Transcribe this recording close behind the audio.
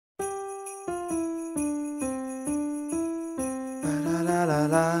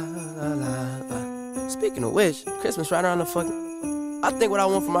la. Speaking of which, Christmas right around the fucking. I think what I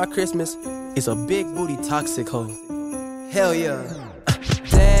want for my Christmas is a big booty toxic hoe. Hell yeah.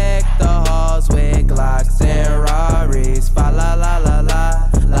 Deck the halls with Glocks and Raris. Fa la la la la,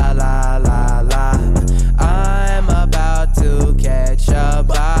 la la la la. I'm about to catch a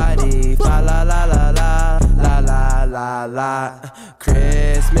body. Fa la la la la, la la la la.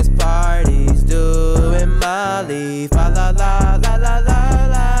 Christmas parties doing Molly. Fa la la la la la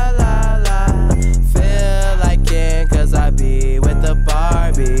la la la. Feel like king cause I be with the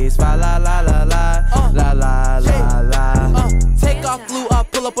Barbies. Fa la la la la, la la la la. Take off, flew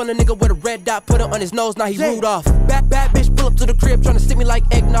up, pull up on a nigga with a red dot, put it on his nose, now he Rudolph. Bad bitch, pull up to the crib, tryna stick me like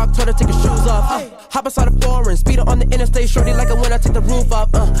eggnog, told her take her shoes off. Hop inside a foreign, speed her on the interstate, shorty like it when I take the roof off.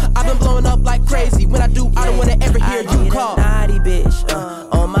 I've been blowing up like crazy, when I do, I don't wanna ever hear you call. Naughty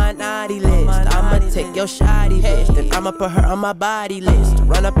bitch, on my naughty list. I'ma take your shoddy bitch, then I'ma put her on my body list.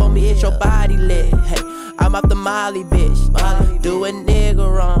 Run up on me, hit your body lit. Hey, I'm off the Molly bitch, do a nigga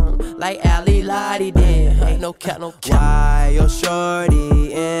wrong, like Ali Lottie did. Ain't no cap, no cap. Why your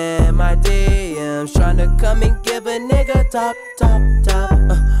shorty in my DMs tryna come and give a nigga top.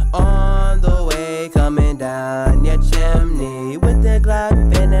 On the way, coming down your chimney with the Glock,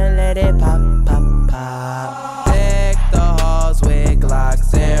 finna let it pop. Deck the halls with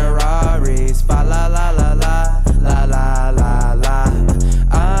Glocks and Raris. Fa la la la la, la la la la.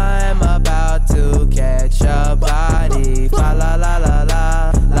 I'm about to catch a body. Fa la la la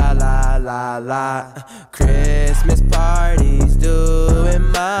la, la la la la. Christmas parties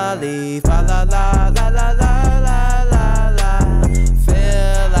doing Molly. Fa la la la la la la la la.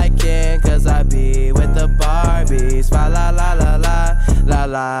 Feel like king cause I be with the Barbies. Fa la la la la, la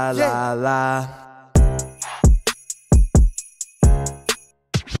la la la.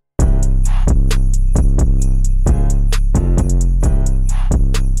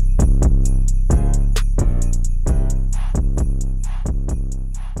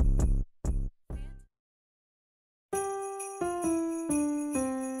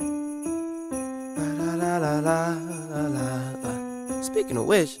 Speaking of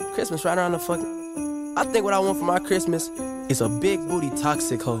which, Christmas right around the fucking. I think what I want for my Christmas is a big booty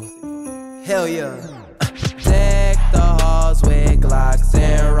toxic hoe. Hell yeah. Deck the halls with Glocks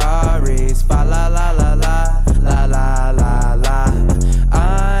and Raris. Fa la la la la, la la la la.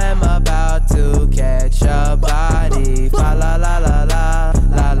 I'm about to catch a body. Fa la la la la,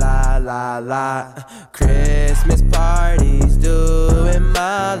 la la la la. Christmas parties doing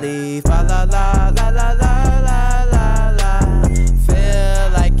Molly. Fa la la la la la la la la.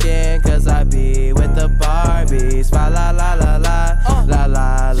 Feel like king cause I be with the Barbies. Fa la la la la, la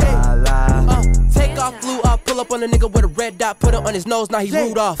la la la. Take off, flew up, pull up on a nigga with a red dot, put it on his nose, now he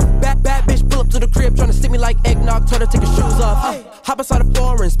Rudolph. Bad bitch, pull up to the crib, tryna stick me like eggnog, told her take her shoes off. Hop inside a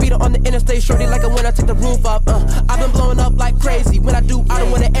foreign, speed her on the interstate, shorty like it when I take the roof off. I've been blowing up like crazy, when I do, I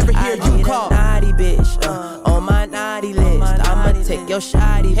don't wanna ever hear you call. Naughty bitch, on my naughty list. I'ma take your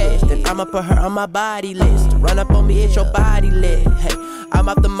shoddy bitch, then I'ma put her on my body list. Run up on me, hit your body lit. Hey, I'm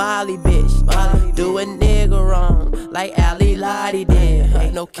off the Molly bitch, do a nigga wrong, like Ali Lottie did.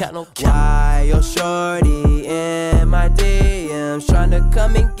 Ain't no cap, no cap. Why your shorty in my DMs tryna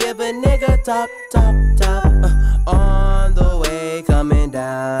come and give a nigga top. On the way, coming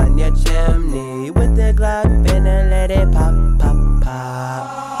down your chimney with the Glock, finna let it pop.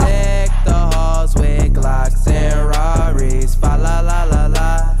 Deck the halls with Glocks and Raris. Fa la la la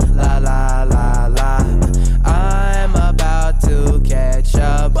la, la la la la. I'm about to catch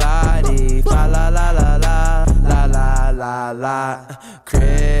a body. Fa la la la la, la la la la.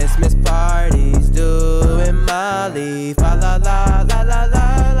 Christmas parties doing Molly. Fa la la la la la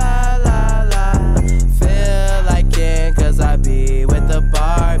la la la. Feel like king cause I be with the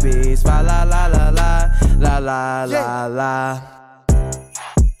Barbies. Fa la la la la, la la la la.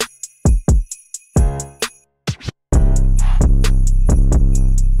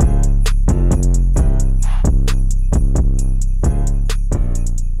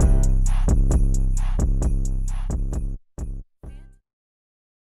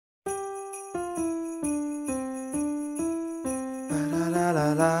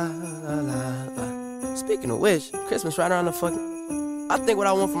 Speaking of which, Christmas right around the fucking. I think what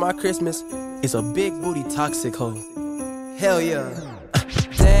I want for my Christmas is a big booty toxic hoe. Hell yeah.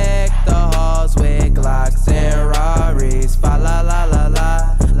 Deck the halls with Glocks and Raris. Fa la la la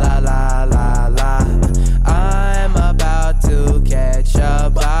la, la la la la. I'm about to catch a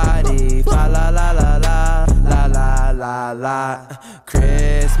body. Fa la la la la, la la la la.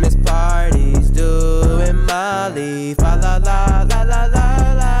 Christmas parties doing Molly. Fa la la la la la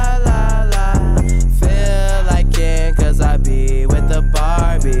la la la. Feel like king cause I be with the bar.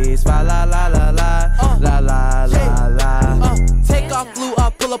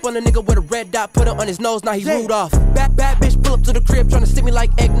 on a nigga with a red dot, put it on his nose, now he Rudolph. Bad bitch pull up to the crib, tryna stick me like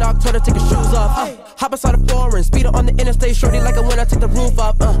eggnog, told her take her shoes off. Hop outside the foreign, speed her on the interstate, shorty like it when I take the roof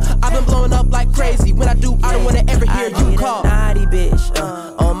off. I've been blowing up like crazy, when I do, I don't wanna ever hear you call. Naughty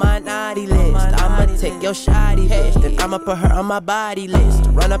bitch, on my naughty list. I'ma take your shoddy bitch, then I'ma put her on my body list.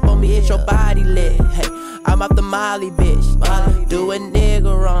 Run up on me, hit your body lit. Hey, I'm off the Molly bitch, do a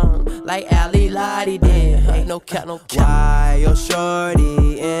nigga wrong like Ali Lottie did. Ain't no cap, no cap. Why your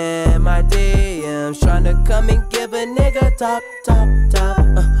shorty in my DMs tryna come and give a nigga top.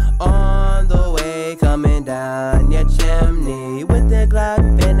 On the way coming down your chimney with the Glock,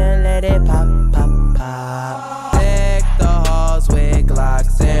 finna let it pop. Deck the halls with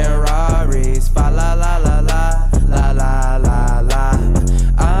Glocks and Raris, fa la la la la la la la la.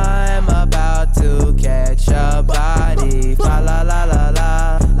 I'm about to catch a body, fa la la la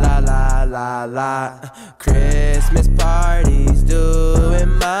la la la la la. Christmas parties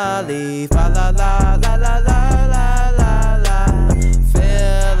doing Molly, fa la la la la la la la la.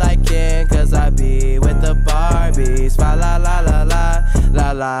 Feel like king 'cause I be with the Barbies, fa la la la la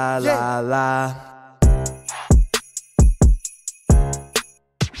la la la la.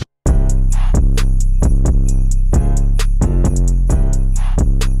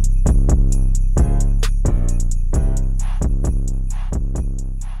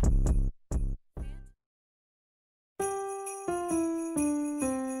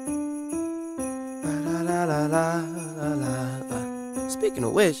 Speaking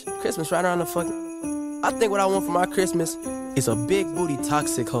of which, Christmas right around the fucking. I think what I want for my Christmas is a big booty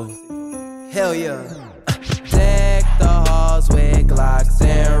toxic hoe. Hell yeah. Deck the halls with Glocks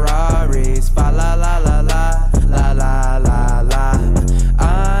and Raris, fa la la la la la la la la.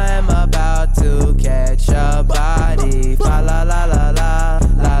 I'm about to catch a body, fa la la la la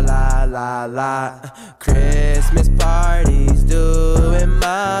la la la la. Christmas parties doing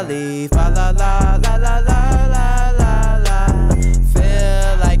Molly, fa la la la la la la la la.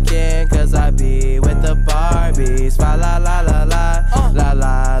 Feel like king 'cause I be with the Barbies, fa la la la la la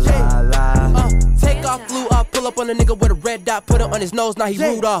la la la. Take off, flew up, pull up on a nigga with a red dot, put it on his nose, now he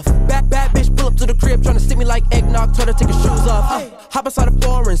Rudolph. Bad bitch pull up to the crib, tryna stick me like eggnog, told her take her shoes off. Hop outside the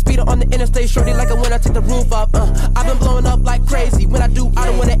foreign, speed her on the interstate, shorty like it when I take the roof off. I've been blowing up like crazy, when I do, I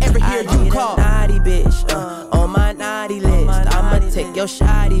don't wanna ever hear you call. Naughty bitch, on my naughty list. I'ma take your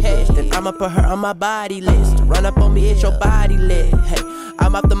shoddy bitch, then I'ma put her on my body list. Run up on me, hit your body lit. Hey,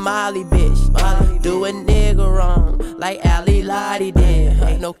 I'm off the Molly bitch, do a nigga wrong like Ali Lottie did.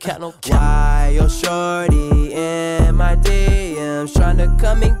 Ain't no cap, no cap. Why your shorty in my DMs tryna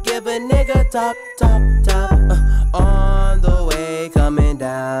come and give a nigga top. On the way coming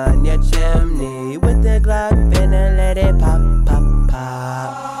down your chimney with the Glock, finna let it pop.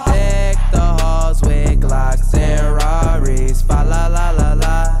 Deck the halls with Glocks and Raris, fa la la la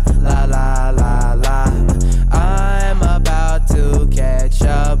la la la la la. I'm about to catch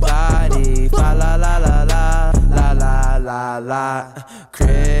a body, fa la la la la la la la la.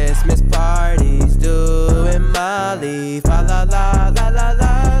 Christmas parties doing Molly, fa la la la la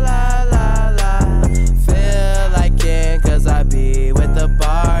la la la la. Feel like king 'cause I be with the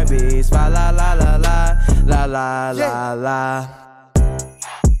Barbies, fa la la la la la la la la.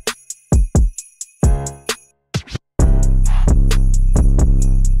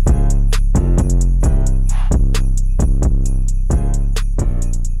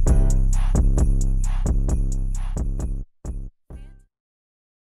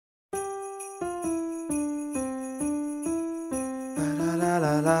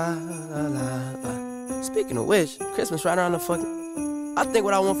 Speaking of which, Christmas right around the fucking. I think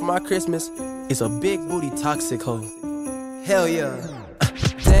what I want for my Christmas is a big booty toxic hoe. Hell yeah.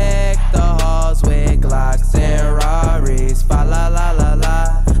 Deck the halls with Glocks and Raris, fa la la la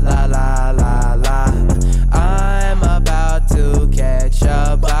la la la la la. I'm about to catch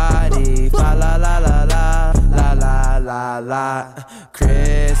a body, fa la la la la la la la la.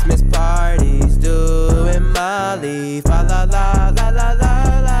 Christmas parties doing Molly, fa la la la la la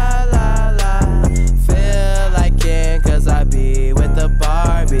la la la. Feel like king 'cause I be with the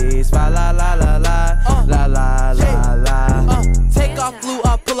Barbies, fa la la la la la la la la. Take off, flew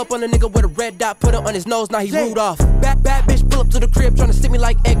up, pull up on a nigga with a red dot, put it on his nose, now he Rudolph. Bad bitch pull up to the crib, tryna stick me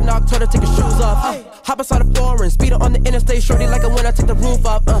like eggnog, told her take her shoes off. Hop outside the foreign, speed her on the interstate, shorty like it when I take the roof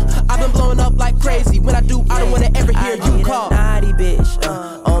off. I've been blowing up like crazy, when I do, I don't wanna ever hear you call. Naughty bitch,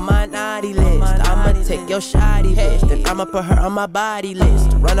 on my naughty list. I'ma take your shoddy bitch, then I'ma put her on my body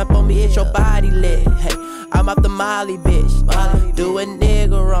list. Run up on me, hit your body lit. Hey, I'm off the Molly bitch, do a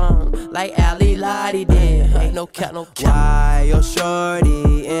nigga wrong like Ali Lottie did. Ain't no cap, no cap. Why your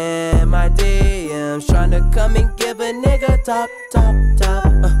shorty in my DMs tryna come and give a nigga top.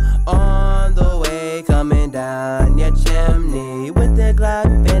 On the way, coming down your chimney with the Glock,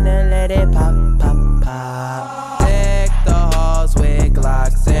 finna let it pop, pop, pop. Deck the halls with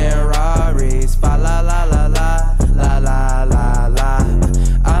Glocks and Raris, fa la la la la, la la la la.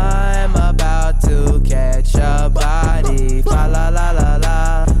 I'm about to catch a body, fa la la la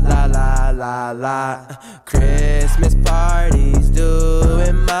la, la la la la. Christmas parties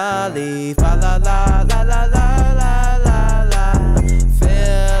doing Molly, fa la la la la la la la la.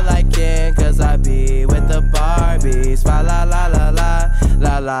 Feel like king 'cause I be with the Barbies, fa la la la la,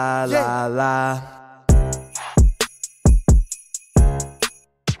 la la la la.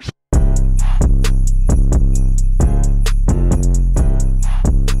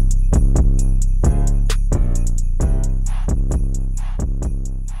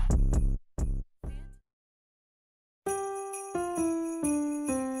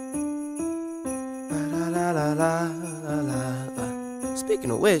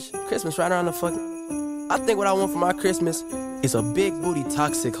 Speaking of which, Christmas right around the fucking. I think what I want for my Christmas is a big booty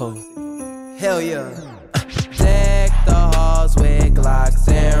toxic hoe. Hell yeah. Deck the halls with Glocks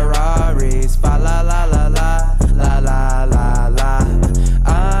and Raris, fa la la la la, la la la la.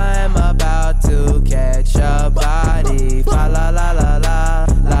 I'm about to catch a body, fa la la la la,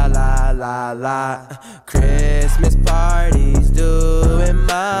 la la la la. Christmas parties doing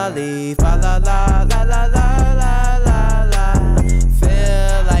Molly, fa la la la la la la la la.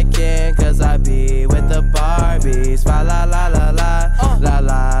 Feel like king 'cause I be with the Barbies, fa la la la la, la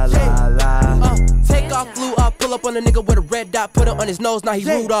la la la. Take off, flew up, pull up on a nigga with a red dot, put it on his nose, now he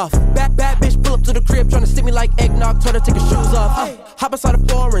rude off. Bad bitch, pull up to the crib, tryna stick me like eggnog, told her take her shoes off. Hop inside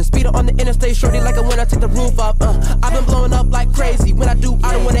the foreign, speed her on the interstate, shorty like it when I take the roof off. I've been blowing up like crazy, when I do,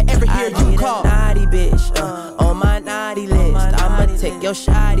 I don't wanna ever hear you call. Naughty bitch, on my naughty list. I'ma take your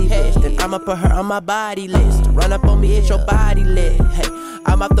shoddy bitch, then I'ma put her on my body list. Run up on me, hit your body lit. Hey,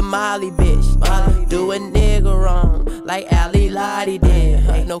 I'm off the Molly bitch, do a nigga wrong like Ali Lottie did.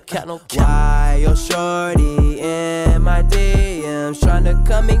 Ain't no cap, no cap. Why your shorty in my DMs tryna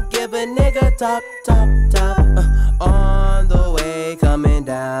come and give a nigga top, top, top? On the way, coming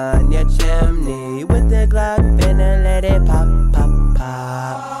down your chimney with the Glock, finna let it pop, pop,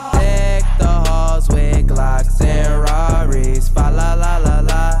 pop. Deck the halls with Glocks and Raris, fa la la la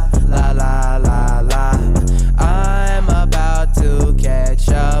la, la la la la. I'm about to catch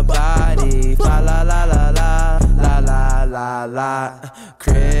a body, fa la la la la, la la la la.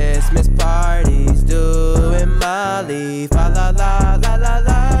 Christmas parties doing Molly, fa la la la la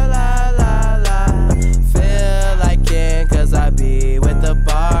la la la la. Feel like king 'cause I be with the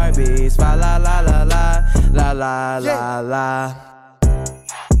Barbies, fa la la la la, la la la la.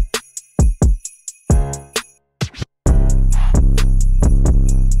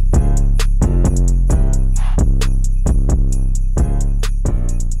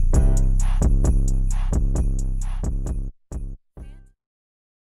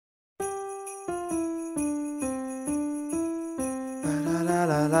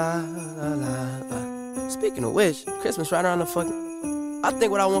 Speaking of which, Christmas right around the fucking. I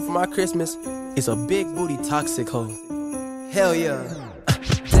think what I want for my Christmas is a big booty toxic hoe. Hell yeah.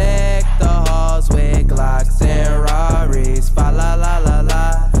 Deck the halls with Glocks and Raris, fa la la la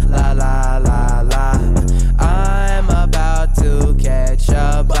la, la la la la. I'm about to catch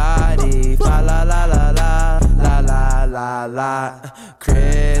a body, fa la la la la, la la la la.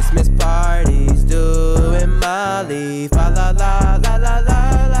 Christmas parties doing Molly, fa la la la la la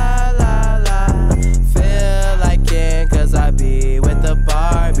la la la. Feel like king 'cause I be with the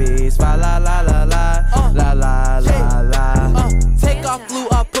Barbies, fa la la la la, la la la la. Take off, flew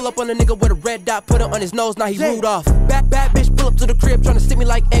up, pull up on a nigga with a red dot, put it on his nose, now he rude off. Bad bitch, pull up to the crib, tryna stick me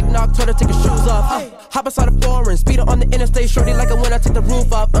like eggnog, told her take her shoes off. Hop inside the foreign, speed her on the interstate, shorty like it when I take the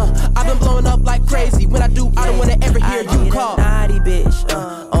roof off. I've been blowing up like crazy, when I do, I don't wanna ever hear you call. Naughty bitch,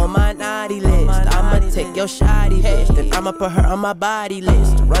 on my naughty list. I'ma take your shoddy bitch, then I'ma put her on my body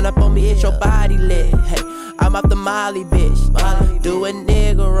list. Run up on me, hit your body lit. Hey, I'm off the Molly bitch, do a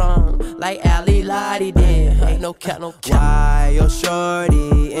nigga wrong like Ali Lottie did. Ain't no cap, no cap. Why your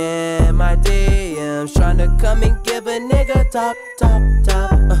shorty in my DMs tryna come and give a nigga top, top,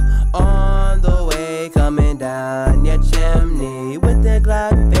 top? On the way, coming down your chimney with the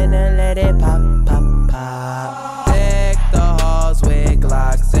Glock, finna let it pop, pop, pop. Deck the halls with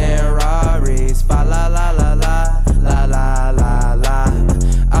Glocks and Raris, fa la la la la, la la la la.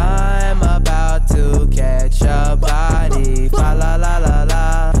 I'm about to catch a body, fa la la la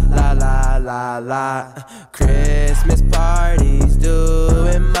la, la la la la. Christmas parties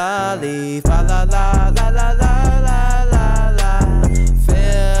doing Molly, fa la la la la la la la la.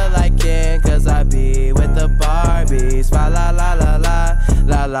 Feel like king 'cause I be with the Barbies, fa la la la la,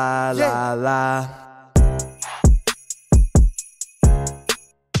 la la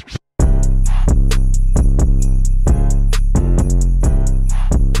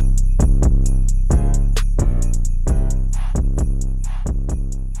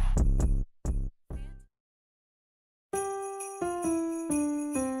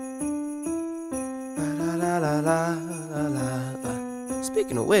la.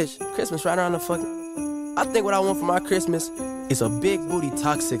 Speaking of which, Christmas right around the fucking. I think what I want for my Christmas is a big booty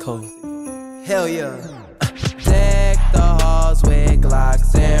toxic hoe. Hell yeah. Deck the halls with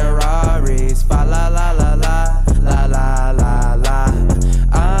Glocks and Raris. Fa la la la la, la la la la.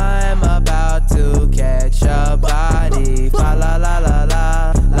 I'm about to catch a body. Fa la la la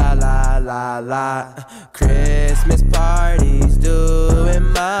la, la la la la. Christmas parties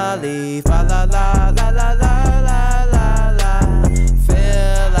doing Molly. Fa la la la la la la la la.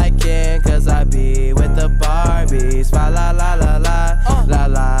 Feel like king cause I be with the Barbies. Fa la la la la, la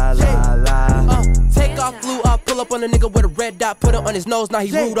la la la. Take off, flew up, pull up on a nigga with a red dot, put it on his nose, now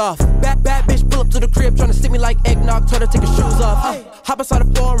he Rudolph. Bad bitch, pull up to the crib, tryna stick me like eggnog, told her take her shoes off. Hop outside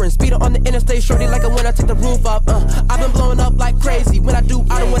the foreign, speed up on the interstate, shorty like when I take the roof up. I've been blowing up like crazy, when I do,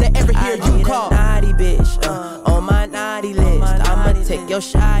 I don't wanna ever hear you call. Naughty bitch, on my naughty list. I'ma take your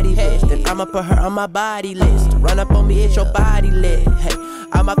shoddy bitch, then I'ma put her on my body list. Run up on me, hit your body lit. Hey,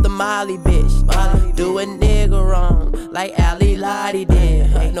 I'm off the Molly bitch, do a nigga wrong, like Ali Lottie did.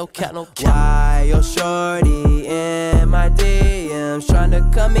 Hey, no cap, no cap. Why your shorty in my DMs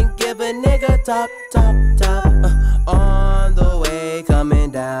tryna come and give a nigga top. On the way,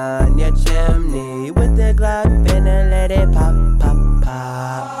 coming down your chimney with the Glock, finna let it pop.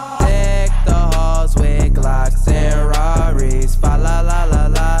 Deck the halls with Glocks and Raris. Fa la la la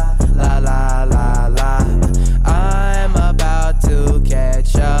la, la la la la. I'm about to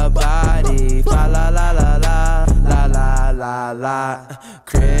catch a body. Fa la la la la, la la la la.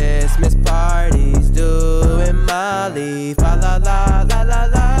 Christmas parties doing Molly. Fa la la la la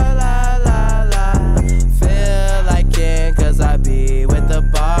la la la la. Feel like king cause I be with the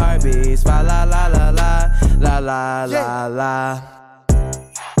Barbies. Fa la la la la, la la la la.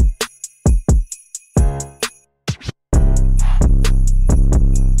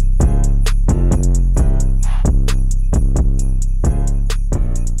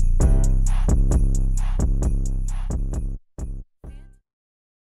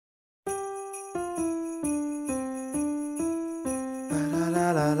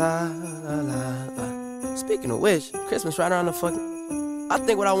 Speaking of which, Christmas right around the fucking. I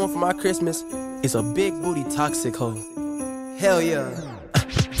think what I want for my Christmas is a big booty toxic hoe. Hell yeah.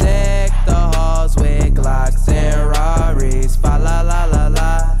 Deck the halls with Glocks and Raris. Fa la la la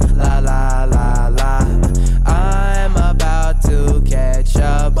la, la la la la. I'm about to catch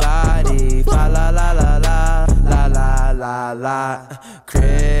a body. Fa la la la la, la la la la.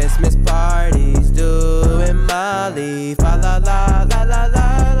 Christmas parties doing Molly. Fa la la la la la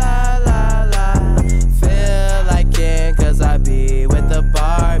la la la. Feel like king cause I be with the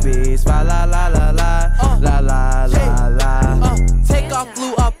Barbies. Fa la la la la, la la la la. Take off,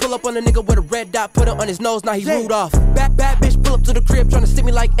 flew up, pull up on a nigga with a red dot, put it on his nose, now he Rudolph. Bad bitch, pull up to the crib, tryna stick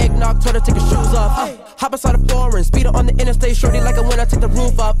me like eggnog, told her take her shoes off. Hop outside the foreign, speed up on the interstate, shorty like when I take the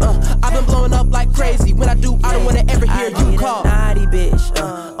roof up. I've been blowing up like crazy, when I do, I don't wanna ever hear you call. Naughty bitch,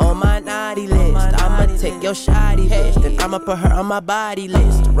 on my naughty list. I'ma take your shoddy bitch, then I'ma put her on my body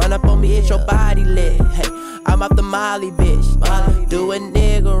list. Run up on me, hit your body lit. Hey, I'm off the Molly bitch, do a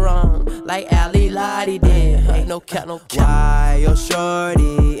nigga wrong, like Ali Lottie did. Hey, no cap, no cap. Why your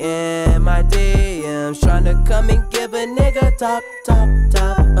shorty in my DMs tryna come and give a nigga top.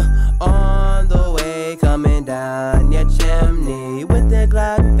 On the way, coming down your chimney with the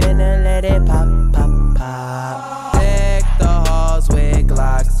Glock, finna let it pop. Deck the halls with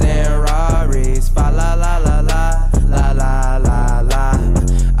Glocks and Raris. Fa la la la la, la la la la.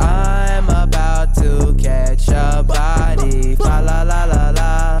 I'm about to catch a body. Fa la la la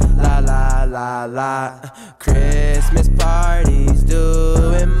la, la la la la. Christmas parties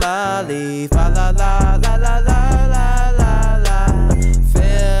doing Molly. Fa la la la la la la la la.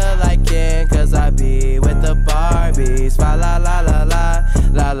 Feel like king cause I be with the Barbies. Fa la la la la,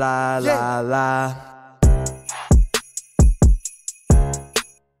 la la la la.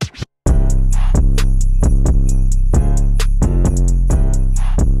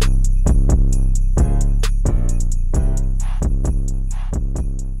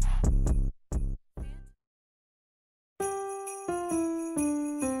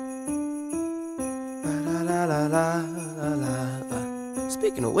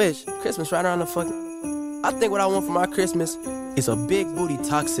 Speaking of which, Christmas right around the fucking. I think what I want for my Christmas is a big booty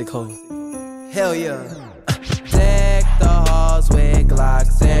toxic hoe. Hell yeah. Deck the halls with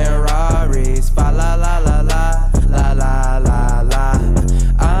Glocks and Raris. Fa la la la la, la la la la.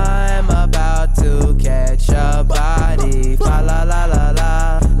 I'm about to catch a body. Fa la la la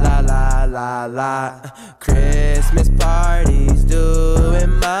la, la la la la. Christmas parties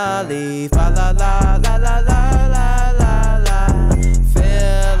doing Molly. Fa la la la la la la la la.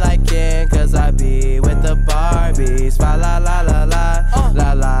 Feel like king cause I be with the bar.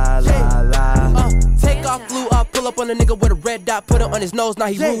 on a nigga with a red dot, put it on his nose, now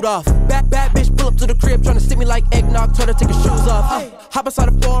he Rudolph. Bad bitch pull up to the crib, tryna stick me like eggnog, told her take her shoes off. Hop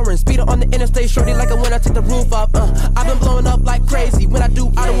outside the foreign, speed her on the interstate, shorty like when I take the roof off. I've been blowing up like crazy, when I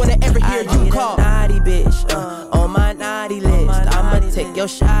do, I don't wanna ever hear you call. Naughty bitch, on my naughty list. I'ma take your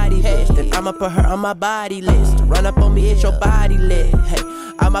shoddy bitch, then I'ma put her on my body list. Run up on me, hit your body lit. Hey,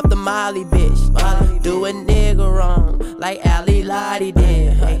 I'm off the Molly bitch, do a nigga wrong like Ali Lottie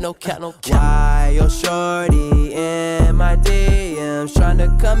did. Ain't no cap, no cap. Why your shorty in my DMs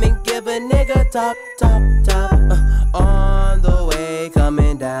tryna come and give a nigga top. On the way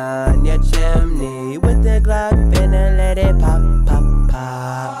coming down your chimney with the Glock, finna let it pop.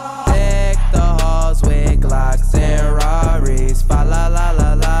 Deck the halls with Glocks and Raris, fa la la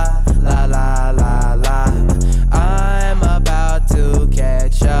la la la la la la. I'm about to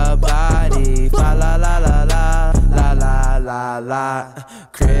catch a body, fa la la la la la la la la.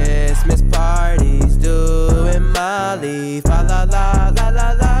 Christmas parties doing Molly, fa la la la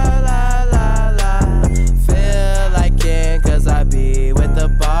la la la la la. Feel like king 'cause I be with the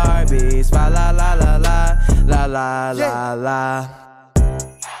Barbies, fa la la la la la la la la.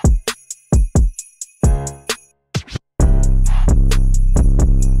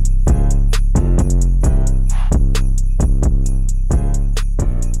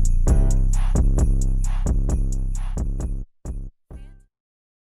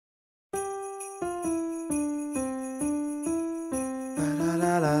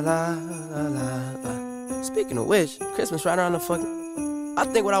 Speaking of which, Christmas right around the fucking. I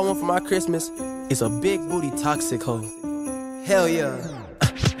think what I want for my Christmas is a big booty toxic hoe. Hell yeah.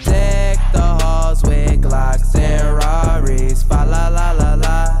 Deck the halls with Glocks and Raris, fa la la la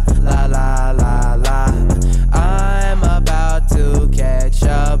la la la la la. I'm about to catch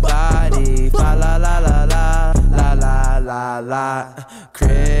a body, fa la la la la la la la la.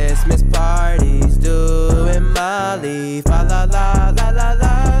 Christmas parties doing Molly, fa la la la la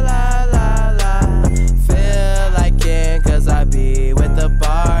la la la la. Feel like king 'cause I be with the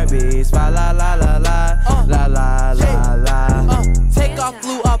Barbies, fa la la la la la la la la. Take off,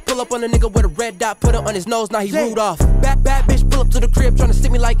 flew up, pull up on a nigga with a red dot, put it on his nose, now he Rudolph. Bad bitch pull up to the crib, tryna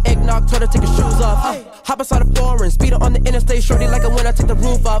stick me like eggnog, told her take her shoes off. Hop outside the foreign, speed her on the interstate, shorty like when I take the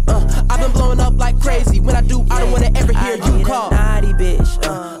roof off. I've been blowing up like crazy, when I do, I don't wanna ever hear you call. Naughty bitch,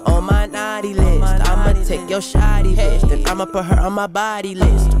 on my naughty list. I'ma take your shoddy bitch, then I'ma put her on my body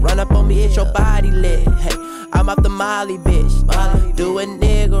list. Run up on me, hit your body lit. Hey, I'm off the Molly bitch, do a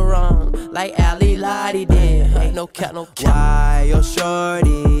nigga wrong like Ali Lottie did. Ain't no cap, no cap. Why your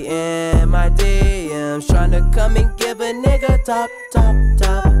shorty in my DMs tryna come and give a nigga top.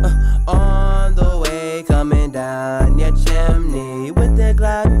 On the way coming down your chimney with the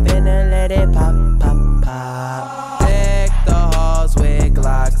Glock, finna let it pop. Deck the halls with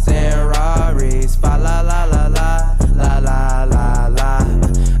Glocks and Raris, fa la la la la la la la la.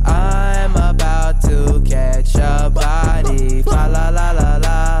 I'm about to catch a body, fa la la la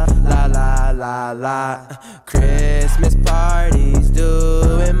la la la la la. Christmas parties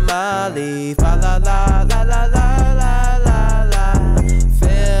doing Molly, fa la la la la la la la la.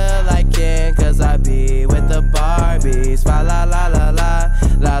 Feel like king 'cause I be with the Barbies, fa la la la la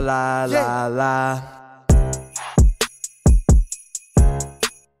la la la la.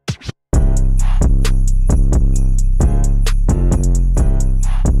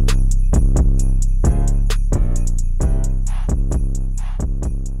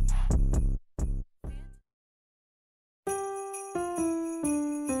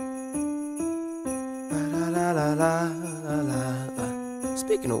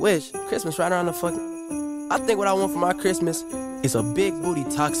 Speaking of which, Christmas right around the fucking. I think what I want for my Christmas is a big booty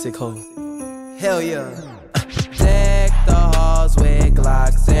toxic hoe. Hell yeah. Deck the halls with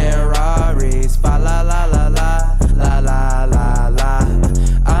Glocks and Raris, fa la la la la la la la la.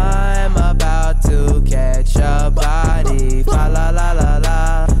 I'm about to catch a body, fa la la la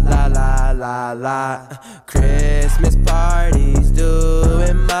la la la la la. Christmas parties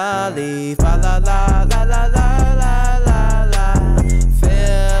doing Molly, fa la la la la la la la la.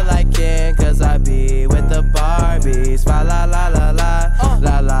 Feel like king 'cause I be with the Barbies, fa la la la la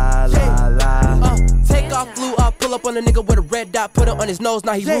la la la la. Take off, flew up, pull up on a nigga with a red dot, put it on his nose,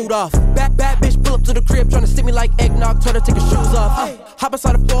 now he Rudolph. Bad bitch pull up to the crib, tryna stick me like eggnog, told her take her shoes off. Hop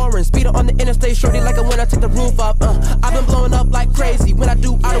outside the foreign, speed her on the interstate, shorty like when I take the roof off. I've been blowing up like crazy, when I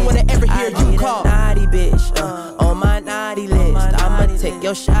do, I don't wanna ever hear you call. Naughty bitch, on my naughty list. I'ma take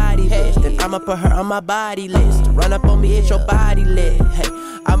your shoddy bitch, then I'ma put her on my body list. Run up on me, hit your body lit. Hey,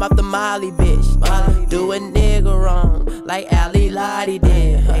 I'm off the Molly bitch, do a nigga wrong like Ali Lottie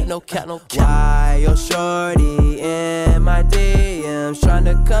did. Ain't no cap, no cap. Why your shorty in my DMs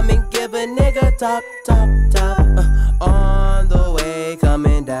tryna come and give a nigga top. On the way,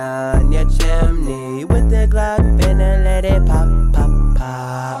 coming down your chimney with the Glock, finna let it pop, pop,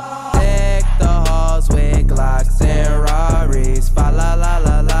 pop. Deck the halls with Glocks and Raris, fa la la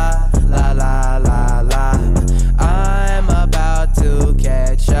la la, la la la la. I'm about to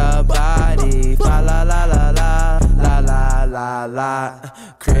catch a body, fa la la la la, la la la la.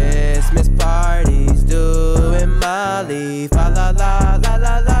 Christmas parties doing Molly, fa la la la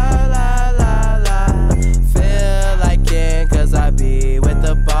la la la la la. Feel like king 'cause I be with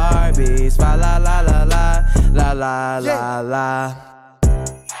the Barbies, fa la la la la, la la la la.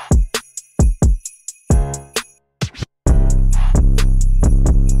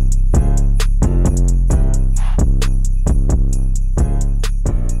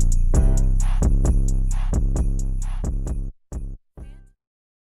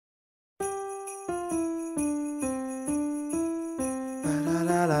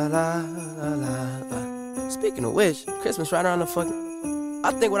 Speaking of which, Christmas right around the fucking.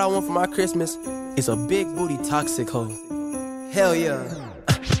 I think what I want for my Christmas is a big booty toxic hoe. Hell yeah.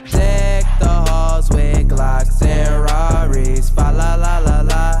 Deck the halls with Glocks and Raris, fa la la la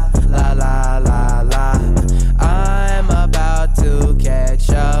la, la la la la. I'm about to catch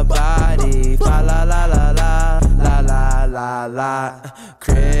a body, fa la la la la, la la la la.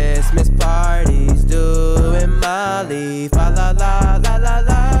 Christmas parties doing Molly, fa la la la la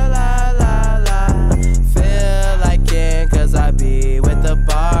la la la la. Feel like king 'cause I be with the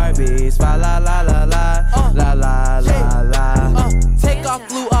Barbies, fa la la la la, la la la la. Take off,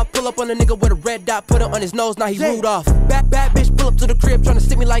 glue up, pull up on a nigga with a red dot, put it on his nose, now he Rudolph. Bad bitch, pull up to the crib, tryna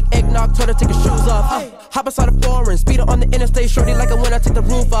stick me like eggnog, told her take her shoes off. Hop inside a foreign, speed her on the interstate, shorty like when I take the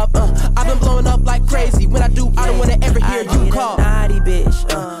roof off. I've been blowing up like crazy, when I do, I don't wanna ever hear you call. Naughty bitch,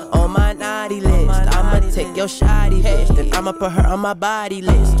 on my naughty list. I'ma take your shoddy bitch, then I'ma put her on my body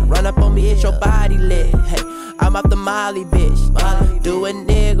list. Run up on me, hit your body lit. Hey, I'm off the Molly bitch, do a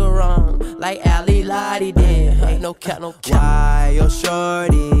nigga wrong, like Ali Lottie did. Ain't no cap, no cap. Why your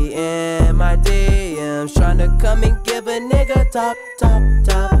shorty in my DMs, tryna come and give a nigga top, top,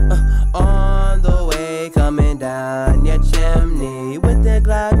 top. On the way, coming down your chimney with the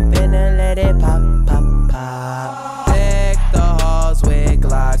Glock, finna let it pop, pop, pop. Deck the halls with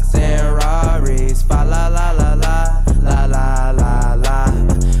Glocks and Raris, fa la la la la, la la la la.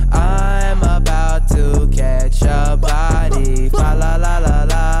 I'm about to catch a body, fa la la la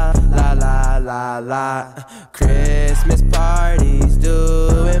la, la la la la. Christmas parties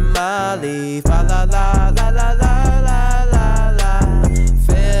doing Molly, fa la la la la la la la la.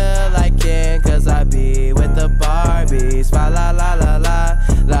 Feel like king 'cause I be with the Barbies, fa la la la la,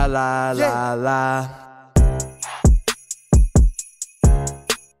 la la la la.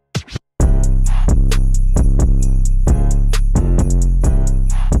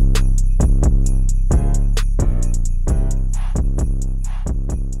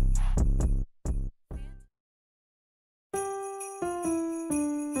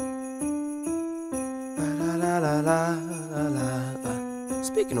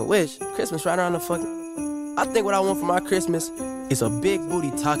 Speaking of which, Christmas right around the fucking. I think what I want for my Christmas is a big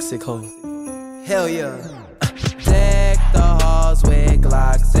booty toxic hoe. Hell yeah. Deck the halls with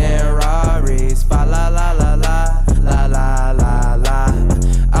Glocks and Raris, fa la la la la, la la la la.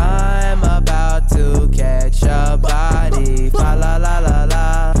 I'm about to catch a body, fa la la la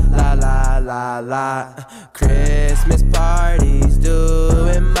la, la la la la. Christmas parties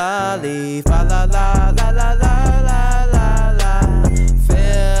doing Molly, fa la la la la la la la la.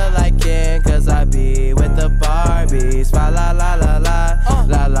 Feel like king 'cause I be with the Barbies, fa la la la la,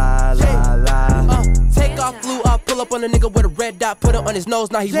 la la la la. Take off, glue up, pull up on a nigga with a red dot, put it on his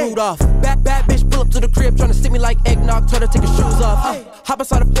nose, now he Rudolph. Bad bitch, pull up to the crib, tryna stick me like eggnog, told her take her shoes off. Hop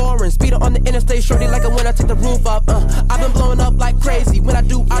inside a foreign, speed her on the interstate, shorty like when I take the roof off. I've been blowing up like crazy, when I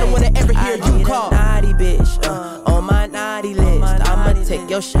do, I don't wanna ever hear you call. Naughty bitch, on my naughty list. I'ma take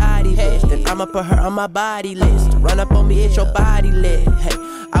your shoddy bitch, then I'ma put her on my body list. Run up on me, hit your body lit. Hey,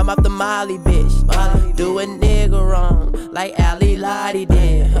 I'm off the Molly bitch, do a nigga wrong, like Ali Lottie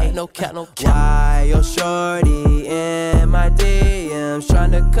did. Ain't no cap, no cap. Why your shorty in my DMs,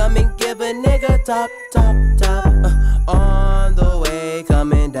 tryna come and give a nigga top, top, top. On the way,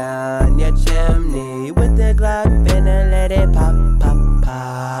 coming down your chimney with the Glock, finna let it pop, pop,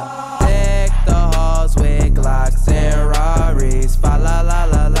 pop. Deck the halls with Glocks and Raris, fa la la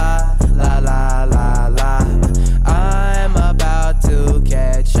la la, la la la la. I'm about to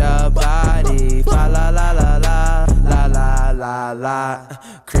catch a body, fa la la la la, la la la la.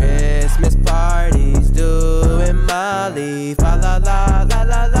 Christmas parties doing Molly, fa la la la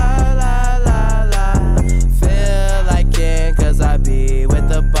la la la la la. Feel like king 'cause I be with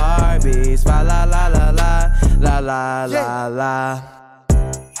the Barbies, fa la la la la, la la la la.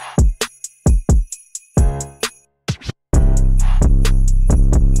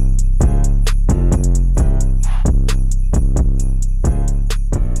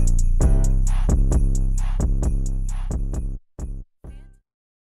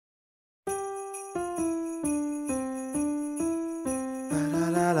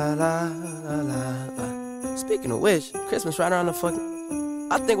 Speaking of which, Christmas right around the fucking.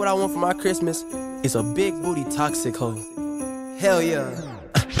 I think what I want for my Christmas is a big booty toxic hoe. Hell yeah.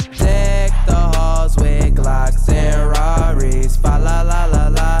 Deck the halls with Glocks and Raris. Fa la la la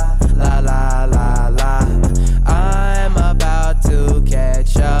la la la la la. I'm about to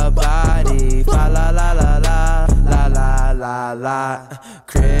catch a body. Fa la la la la la la la la.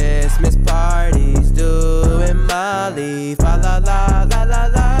 Christmas parties doing Molly. Fa la la la la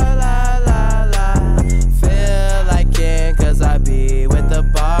la la la la. Feel like king 'cause I be with the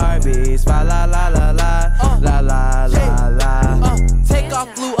Barbies. Fa la la la la la la la la. Take off,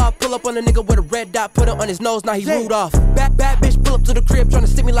 flew up, pull up on a nigga with a red dot, put it on his nose, now he Rudolph. Bad bitch, pull up to the crib, tryna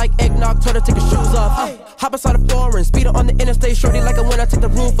stick me like eggnog, told her take her shoes off. Hop inside the foreign, speed her on the interstate, shorty like a when I take the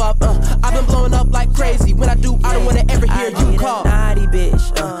roof off. I've been blowing up like crazy, when I do, I don't wanna ever hear you call. Naughty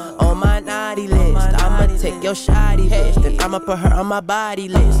bitch, on my naughty list. I'ma take your shoddy bitch, then I'ma put her on my body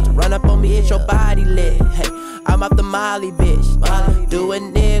list. Run up on me, hit your body lit. Hey, I'm off the Molly bitch, do a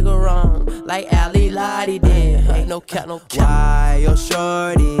nigga wrong, like Ali Lottie did. Ain't no cap, no cap. Why your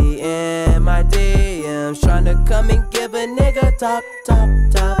shorty in my DMs tryna come and give a nigga top.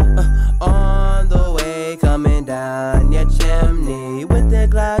 On the way coming down your chimney with the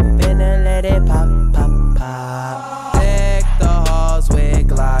Glock, finna let it pop. Deck the halls with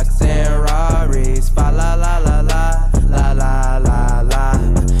Glocks and Raris. Fa la la la la la la la la.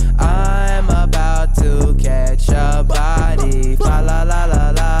 I'm about to catch a body. Fa la la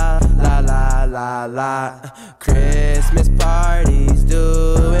la la la la la la. Christmas parties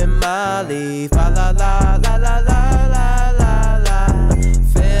doing Molly. Fa la la la la la la la la.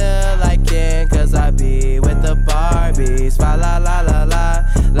 Feel like king 'cause I be with the Barbies. Fa la la la la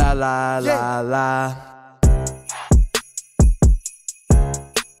la la la la.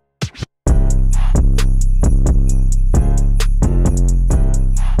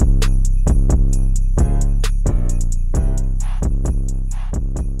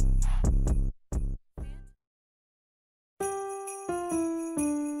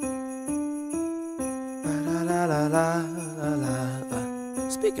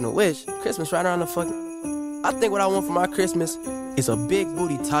 Speaking of which, Christmas right around the fucking. I think what I want for my Christmas is a big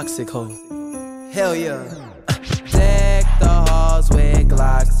booty toxic hoe. Hell yeah. Deck the halls with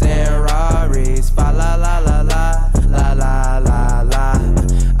Glocks and Raris. Fa la la la la la la la la.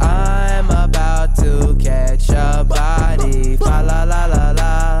 I'm about to catch a body. Fa la la la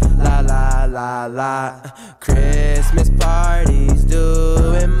la la la la la. Christmas parties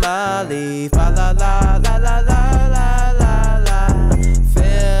doing Molly. Fa la la la la la la la la.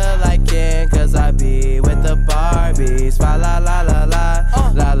 Feel like king 'cause I be with the Barbies. Fa la la la la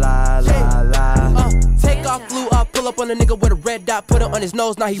la la la la. Take off, flew up, pull up on a nigga with a red dot, put it on his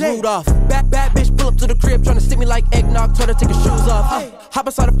nose, now he Rudolph. Bad bitch, pull up to the crib, tryna stick me like eggnog, told her take her shoes off. Hop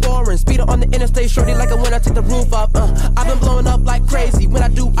inside the foreign, speed her on the interstate, shorty like a when I take the roof off. I've been blowing up like crazy, when I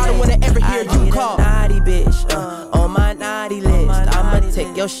do, I don't wanna ever hear you call. Naughty bitch, on my naughty list. I'ma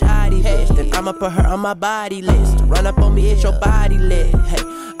take your shoddy bitch, then I'ma put her on my body list. Run up on me, hit your body lit. Hey,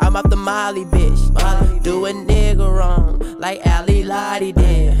 I'm off the Molly bitch, do a nigga wrong, like Ali Lottie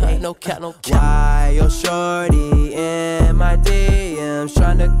did. Ain't no cap, no cap. Why your shorty in my DMs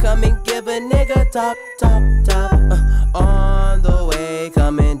tryna come and give a nigga top. On the way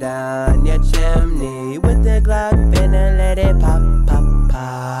coming down your chimney with the Glock, finna let it pop.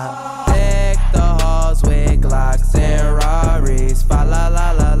 Deck the halls with Glocks and Raris. Fa la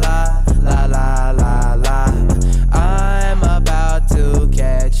la la la la la la la. I'm about to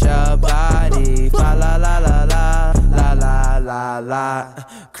catch a body. Fa la la la la la la la la.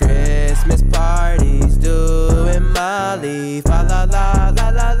 Christmas parties doing Molly. Fa la la la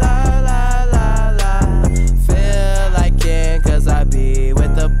la la la la la. Feel like king 'cause I be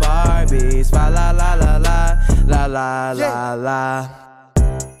with the Barbies. Fa la la la la la la la la.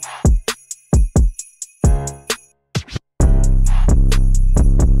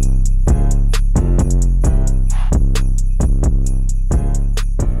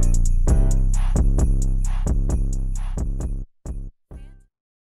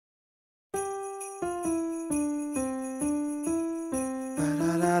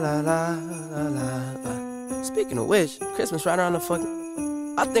 Speaking of which, Christmas right around the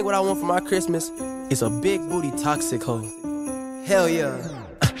fucking. I think what I want for my Christmas is a big booty toxic hoe. Hell yeah.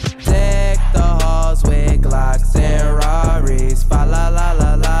 Deck the halls halls with Glocks and Raris. Fa la la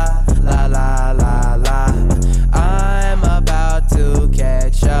la la, la la la la. I'm about to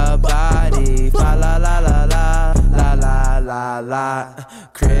catch a body. Fa la la la la, la la la la.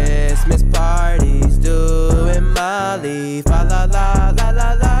 Christmas parties doing Molly. Fa la la la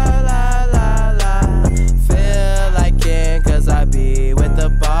la la la la la. Feel like king 'cause I be with the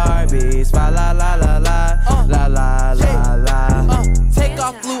Barbies. Fa la la la la, la la la la. Take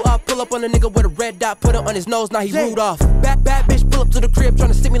off, flew up, pull up on a nigga with a red dot, put it on his nose, now he Rudolph. Bad bitch, pull up to the crib,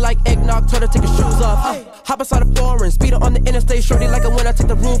 tryna stick me like eggnog, told her take her shoes off. Hop outside the foreign, speed her on the interstate, shorty like it when I take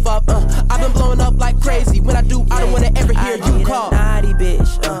the roof up. I've been blowing up like crazy, when I do, I don't wanna ever hear you call. Naughty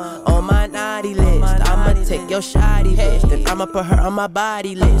bitch, on my naughty list. I'ma take your shoddy bitch, then I'ma put her on my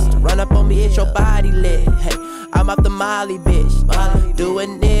body list. Run up on me, hit your body lit. Hey, I'm off the Molly bitch, do a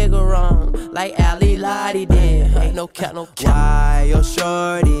nigga wrong, like Ali Lottie did. Hey, no cap, no cap. Why your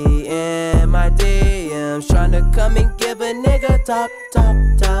shorty in my DMs tryna come and give a nigga top.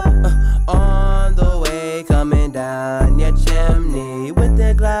 On the way coming down your chimney with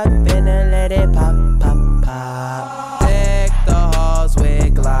the Glock, finna let it pop. Deck the halls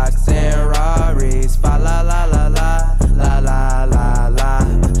with Glocks and Raris. Fa la la la la, la la la la.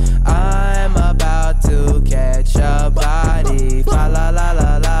 I'm about to catch a body. Fa la la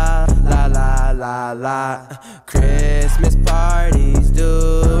la la, la la la la. Christmas parties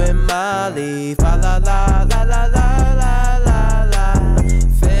doing Molly. Fa la la la la la la la la.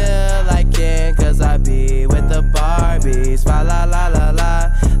 Feel like king 'cause I be with the Barbies. Fa la la la la,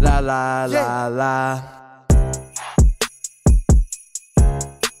 la la la la.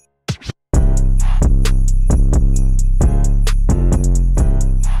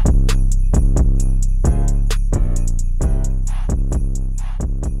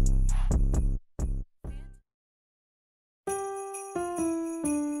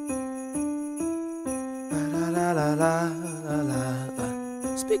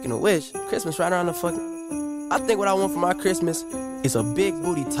 Speaking of which, Christmas right around the fucking. I think what I want for my Christmas is a big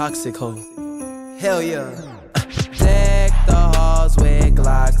booty toxic hoe. Hell yeah. Deck the halls with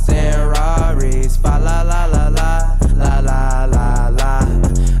Glocks and Raris. Fa la la la la, la la la la.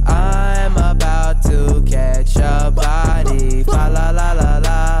 I'm about to catch a body. Fa la la la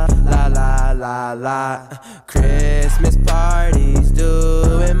la, la la la la. Christmas parties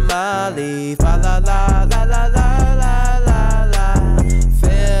doing Molly. Fa la la la la la la la la.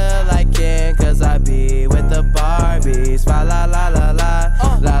 Feel like king 'cause I be with the Barbies. Fa la la la la,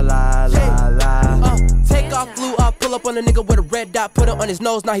 la la la la. Take off, flew up, pull up on a nigga with a red dot, put it on his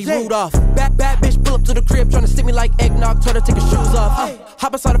nose, now he Rudolph. Bad bitch, pull up to the crib, tryna stick me like eggnog, told her take her shoes off.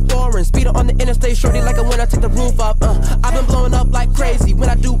 Hop outside the foreign, speed her on the interstate, shorty like it when I take the roof up. I've been blowing up like crazy, when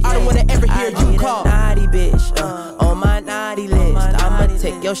I do, I don't wanna ever hear you call. Naughty bitch, on my naughty list. I'ma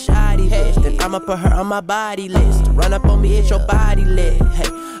take your shoddy bitch, then I'ma put her on my body list. Run up on me, hit your body lit. Hey,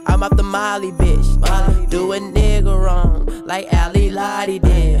 I'm off the Molly bitch, do a nigga wrong, like Ali Lottie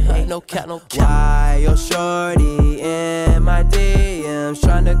did. Hey, no cap, no cap. Why your shorty in my DMs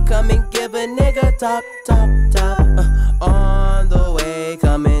tryna come and give a nigga top. On the way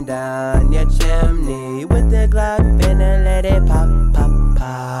coming down your chimney with the Glock, finna let it pop.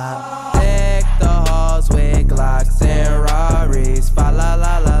 Deck the halls with Glocks and Raris. Fa la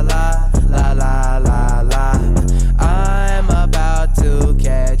la la la, la la la la. I'm about to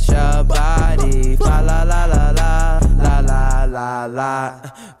catch a body. Fa la la la la, la la la la.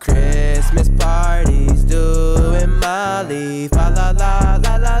 Christmas parties doing Molly. Fa la la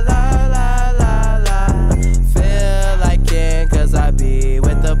la la la la la la. Feel like king 'cause I be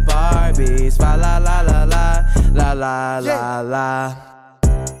with the Barbies. Fa la la la la, la la la la.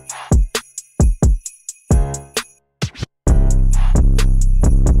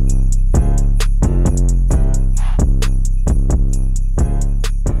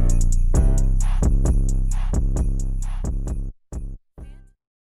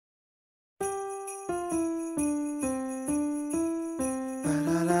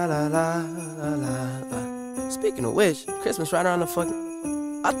 Speaking of which, Christmas right around the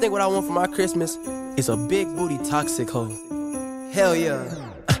fucking. I think what I want for my Christmas is a big booty toxic hoe. Hell yeah.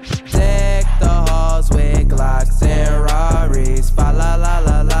 Deck the halls with Glocks and Raris. Fa la la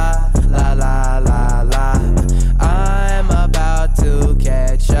la la, la la la la. I'm about to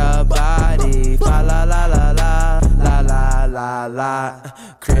catch a body. Fa la la la la, la la la la.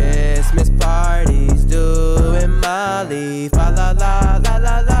 Christmas parties doing Molly. Fa la la la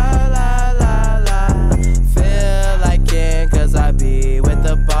la la la la la. Feel like king 'cause I be with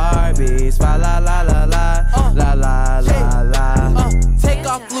the Barbies. Fa la la la la, la la la la. Take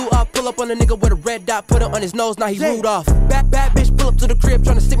off, flew up, pull up up on a nigga with a red dot, put it on his nose, now he Rudolph. Bad bitch pull up to the crib,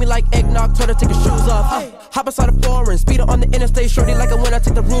 tryna stick me like eggnog, told her take her shoes off. Hop inside the foreign, speed her on the interstate, shorty like when I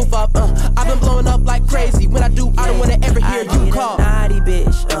take the roof off. I've been blowing up like crazy, when I do, I don't wanna ever hear you call. Naughty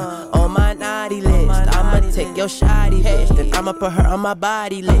bitch, on my naughty list. I'ma take your shoddy bitch, then I'ma put her on my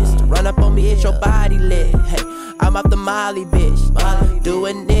body list. Run up on me, hit your body lit. Hey, I'm off the Molly bitch. Do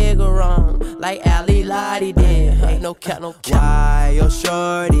a nigga wrong, like Ali Lottie did. Ain't no count, no count. Why your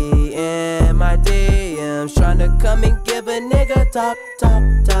shorty in my DMs tryna come and give a nigga top.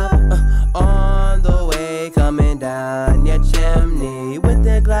 On the way, coming down your chimney with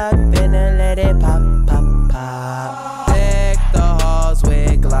the Glock, finna let it pop. Deck the halls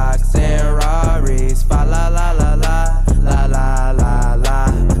with Glocks and Raris. Fa la la la la, la la la la.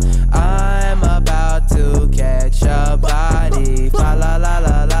 I'm about to catch a body. Fa la la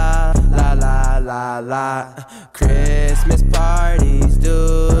la la, la la la la. Christmas parties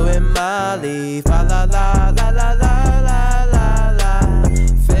doing Molly. Fa la la la la la la la la.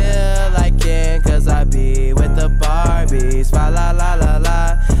 Feel like king 'cause I be with the Barbies. Fa la la la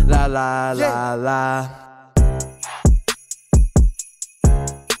la, la la la la.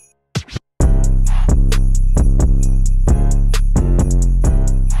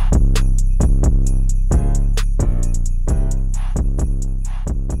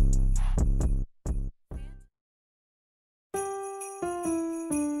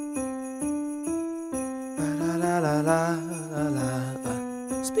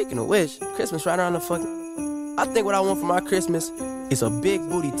 Speaking of which, Christmas right around the fucking. I think what I want for my Christmas is a big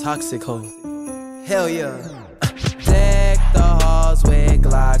booty toxic hoe. Hell yeah. Deck the halls with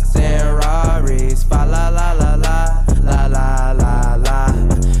Glocks and Raris. Fa la la la la, la la la la.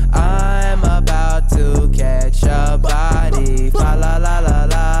 I'm about to catch a body. Fa la la la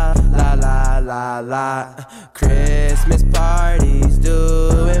la, la la la la. Christmas parties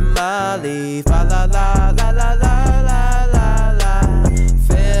doing Molly. Fa la la la la la la la la.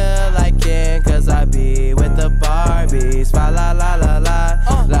 Feel like king 'cause I be with the Barbies. Fa la la la la,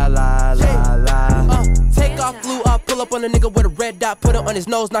 la la la la. Take off, flew up, pull up on a nigga with a red dot, put it on his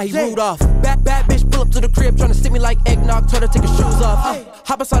nose, now he Rudolph. Bad bitch pull up to the crib, tryna stick me like eggnog, told her take her shoes off.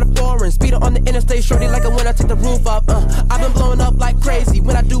 Hop inside the foreign, speed her on the interstate, shorty like when I take the roof off. I've been blowing up like crazy,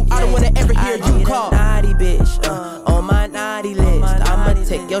 when I do, I don't wanna ever hear you call. Naughty bitch, on my naughty list. I'ma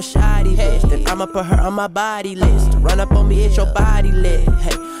take your shoddy bitch, then I'ma put her on my body list. Run up on me, hit your body lit.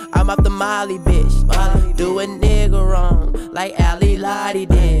 Hey, I'm off the Molly bitch. Do a nigga wrong, like Ali Lottie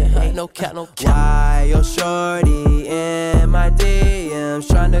did. Ain't no count, no count. Why your shorty in my DMs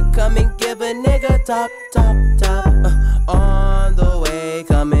tryna come and give a nigga top. On the way,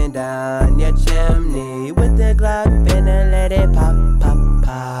 coming down your chimney with the Glock, finna let it pop.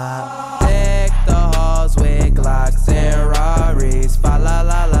 Deck the halls with Glocks and Raris. Fa la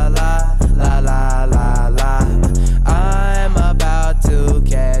la la la, la la la la. I'm about to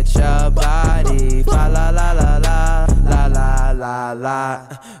catch a body. Fa la la la la, la la la la.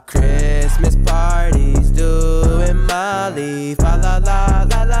 Christmas parties doing Molly. Fa la la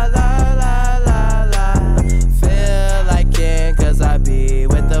la la la la la la. Feel like king 'cause I be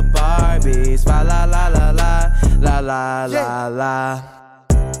with the Barbies. Fa la la la la, la la la la.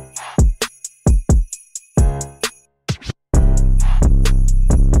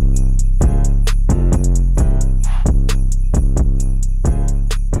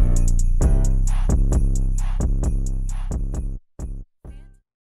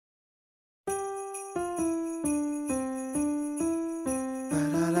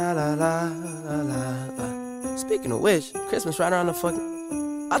 Speaking of which, Christmas right around the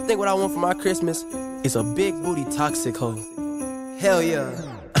fucking. I think what I want for my Christmas is a big booty toxic hoe. Hell yeah.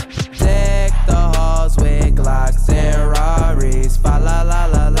 Deck the halls with Glocks and Raris. Fa la la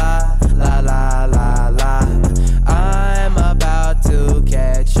la la, la la la la. I'm about to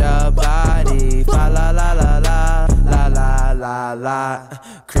catch a body. Fa la la la la, la la la la.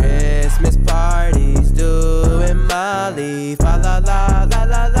 Christmas parties doing Molly. Fa la la la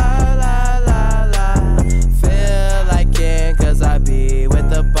la la la la la. Feel like king 'cause I be with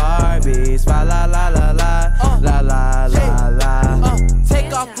the Barbies. Fa la la la la, la la la la.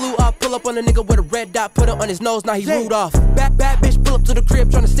 Take off, flew up, pull up on a nigga with a red dot, put it on his nose, now he Rudolph. Bad bitch pull up to the crib,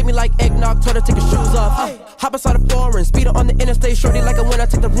 tryna stick me like eggnog, told her take her shoes off. Hop inside the foreign, speed her on the interstate, shorty like when I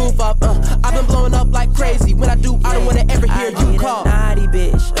take the roof off. I've been blowing up like crazy, when I do, I don't wanna ever hear you call. Naughty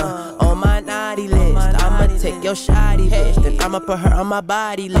bitch, on my naughty list. I'ma take your shoddy bitch, then I'ma put her on my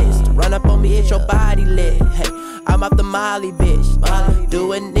body list. Run up on me, hit your body lit. Hey, I'm off the Molly bitch.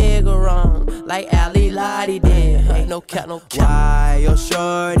 Do a nigga wrong, like Ali Lottie did. Ain't no count, no count. Why your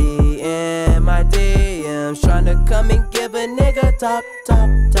shorty in my DMs tryna come and give a nigga top.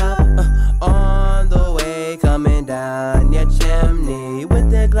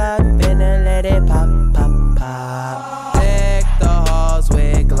 it pop, pop, pop. Deck the halls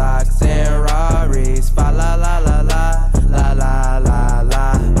with Glocks and Raris. Fa la la la la, la la la la.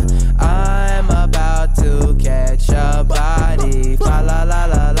 I'm about to catch a body. Fa la la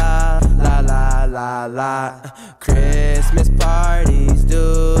la la, la la la la. Christmas parties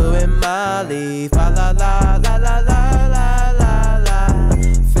doing Molly. Fa la la la la la la la la.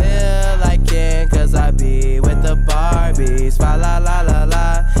 Feel like king 'cause I be with the Barbies. Fa la la la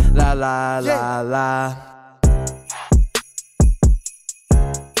la, la la la la.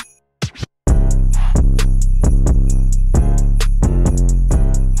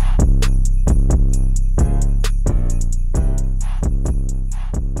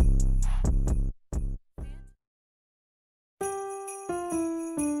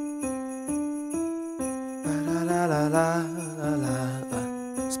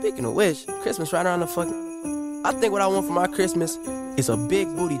 Speaking of which, Christmas right around the fucking. I think what I want for my Christmas is a big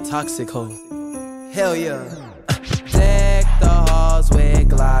booty toxic hoe. Hell yeah. Deck the halls with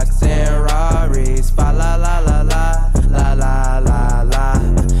Glocks and Raris. Fa la la la la, la la la la.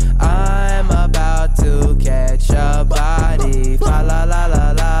 I'm about to catch a body. Fa la la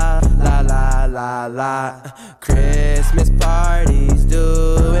la la, la la la la. Christmas parties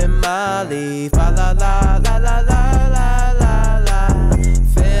doing Molly. Fa la la la la la la la la.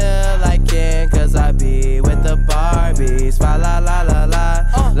 Feel like king 'cause I be with the Barbies. Fa la la la la,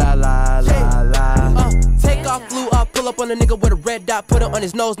 la la la la. Take off, flew up, pull up on a nigga with a red dot, put it on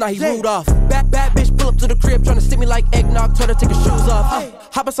his nose, now he Rudolph. Bad bitch, pull up to the crib, tryna stick me like eggnog, told her take her shoes off.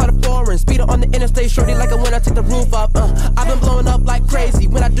 Hop inside a foreign, speed her on the interstate, shorty like when I take the roof off. I've been blowing up like crazy,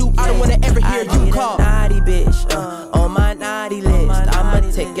 when I do, I don't wanna ever hear you call. Naughty bitch, on my naughty list. I'ma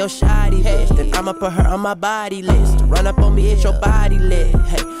take your shoddy bitch, then I'ma put her on my body list. Run up on me, hit your body lit.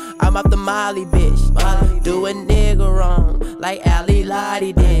 Hey, I'm off the Molly bitch, do a nigga wrong, like Ali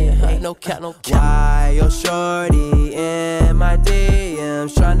Lottie did. Ain't no count, no count. Why your shorty in my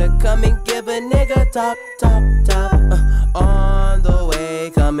DMs, tryna come and give a nigga top, top, top. On the way,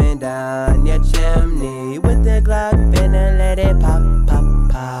 coming down your chimney with the Glock, finna let it pop,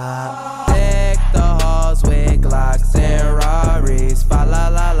 pop, pop. Deck the halls with Glocks and Raris. Fa la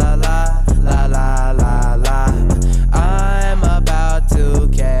la la la, la la la la. I'm about to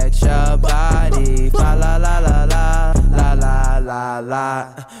catch a body. Fa la la la la, la la la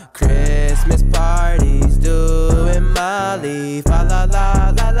la. Christmas parties doing Molly. Fa la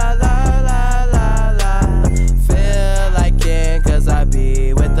la la la la la la la. Feel like king 'cause I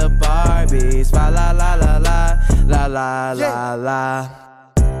be with the Barbies. Fa la la la la, la la la la.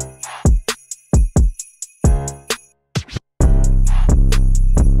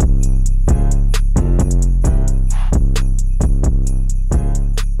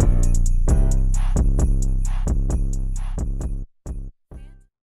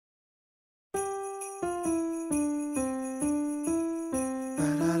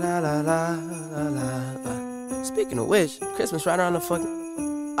 Speaking of which, Christmas right around the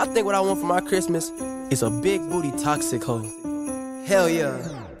fucking. I think what I want for my Christmas is a big booty toxic hoe. Hell yeah.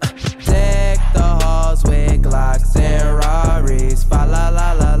 Deck the halls with Glocks and Raris. Fa la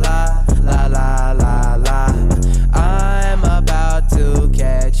la la la, la la la la. I'm about to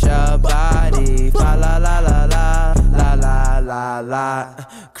catch a body. Fa la la la la, la la la la.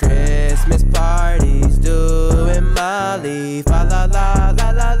 Christmas parties doing Molly. Fa la la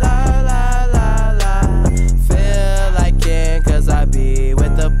la la la la la la. Feel like king 'cause I be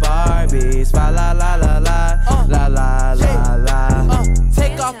with the Barbies. Fa la la la la, la la la la.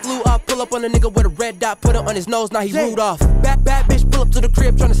 Take off, flew up, pull up on a nigga with a red dot, put it on his nose, now he Rudolph. Bad bitch, pull up to the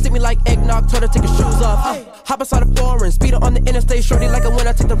crib, tryna stick me like eggnog, told her take her shoes off. Hop inside a foreign, speed her on the interstate, shorty like when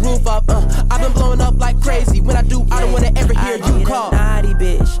I take the roof off. I've been blowing up like crazy, when I do, I don't wanna ever hear you call. Naughty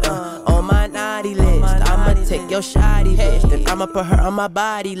bitch, on my naughty list. I'ma take your shoddy bitch, then I'ma put her on my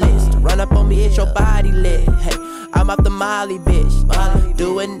body list. Run up on me, hit your body lit. Hey, I'm off the Molly bitch,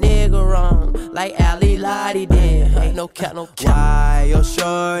 do a nigga wrong, like Ali Lottie did. Ain't no count, no count. Why your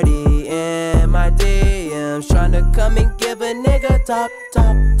shorty in my DMs, tryna come and give a nigga top,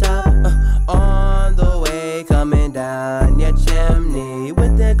 top, top. On the way, coming down your chimney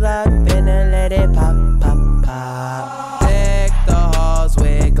with the Glock, finna let it pop, pop, pop. Deck the halls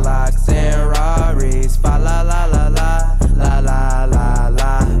with Glocks and Raris. Fa la la la la, la la la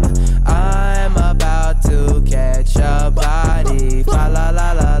la. I'm about to catch a body. Fa la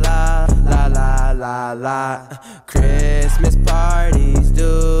la la la, la la la la. Christmas parties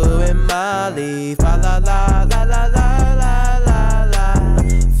doing Molly. Fa la la la la la la la la.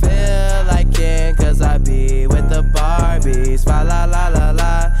 Feel like king 'cause I be with the Barbies. Fa la la la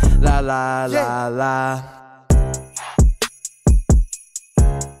la, la la la la.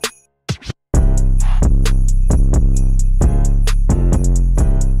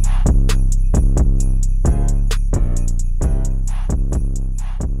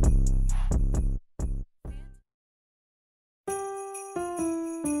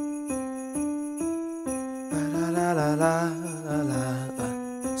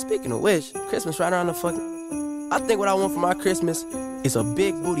 Speaking of which, Christmas right around the fucking. I think what I want for my Christmas is a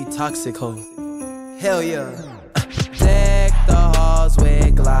big booty toxic hoe. Hell yeah. Deck the halls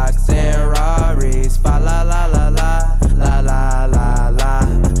with Glocks and Raris. Fa la la la la, la la la la.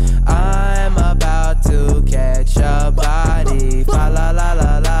 I'm about to catch a body. Fa la la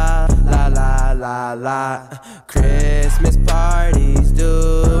la la, la la la la. Christmas parties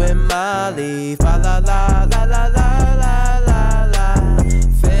doing Molly. Fa la la la la la la la la.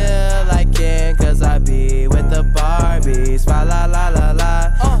 Feel like king cause I be with the Barbies. Fa la la la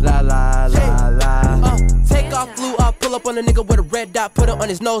la, la la la la. Take off, flew up, pull up on a nigga with a red dot, put it on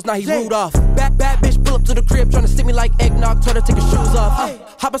his nose, now he rude off. Bad bitch, pull up to the crib, tryna stick me like eggnog, told her take her shoes off.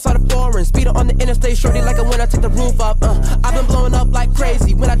 Hop outside the foreign, speed her on the interstate, shorty like when I take the roof off. I've been blowing up like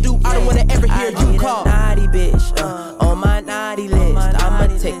crazy, when I do, I don't wanna ever hear you call. Naughty bitch, on my naughty list. I'ma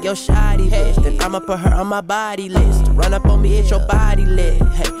take your shoddy bitch, then I'ma put her on my body list. Run up on me, hit your body lit.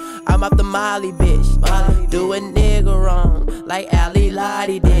 Hey, I'm off the Molly bitch, do a nigga wrong, like Ali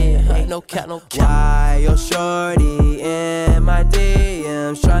Lottie did. Ain't no cap, no cap. Why your shorty in my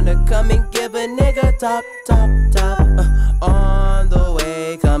DMs tryna come and give a nigga top. On the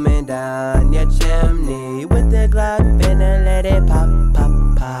way coming down your chimney with the Glock, finna let it pop.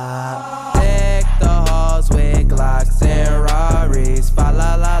 Deck the halls with Glocks and Raris. Fa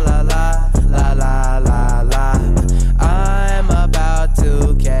la la la la, la la la la. I'm about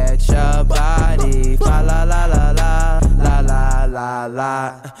to catch a body. Fa la la la la, la la la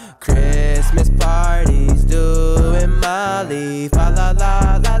la. Christmas parties doing Molly. Fa la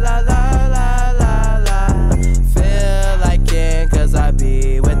la la la la la la la. Feel like king cause I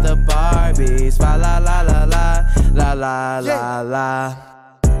be with the Barbies. Fa la la la la, la la la la.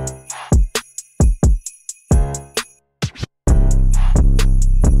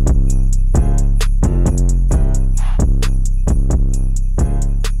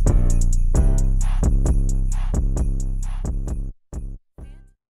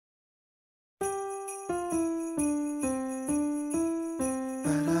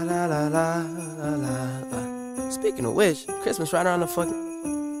 Speaking of which, Christmas right around the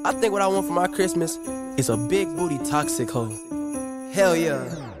fucking. I think what I want for my Christmas is a big booty toxic hoe. Hell yeah.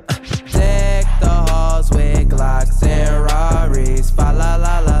 Deck the halls with Glocks and Raris. Fa la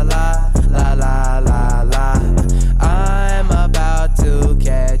la la la, la la la la. I'm about to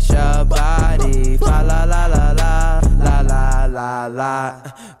catch a body. Fa la la la la, la la la la.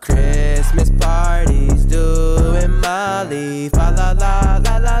 Christmas parties doing Molly. Fa la la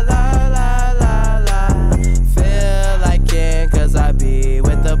la la la la la la. Feel like king cause I be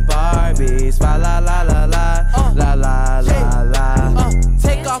with the Barbies. Fa la la la la, la la la la.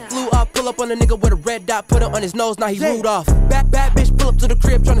 Take off, flew up, pull up on a nigga with a red dot, put it on his nose, now he rude off. Bad bitch, pull up to the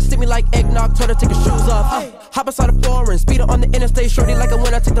crib, tryna stick me like eggnog, told her take her shoes off. Hop outside the foreign, speed her on the interstate, shorty like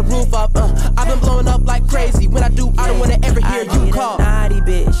when I take the roof off. I've been blowing up like crazy, when I do, I don't wanna ever hear you call. Naughty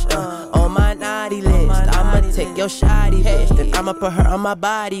bitch, on my naughty list. I'ma take your shoddy bitch, then I'ma put her on my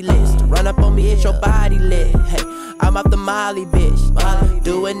body list. Run up on me, hit your body lit. Hey, I'm off the Molly bitch,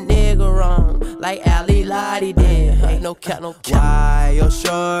 do a nigga wrong, like Ali Lottie did. Ain't no cap, no cap. Why your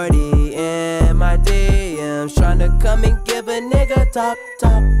shorty in my DMs tryna come and give a nigga top.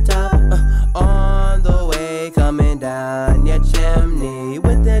 On the way coming down your chimney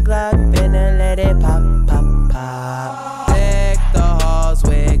with the Glock, finna let it pop. Deck the halls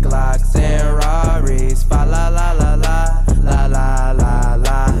with Glocks and Raris. Fa la la la la, la la la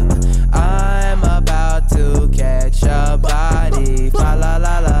la. I'm about to catch a body. Fa la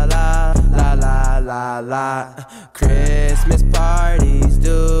la la la, la la la la. Christmas parties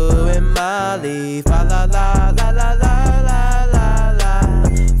doing Molly. Fa la la la la la la la la.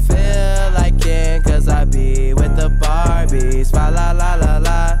 Feel like king cause I be with the Barbies. Fa la la la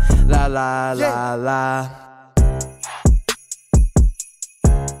la, la la la la.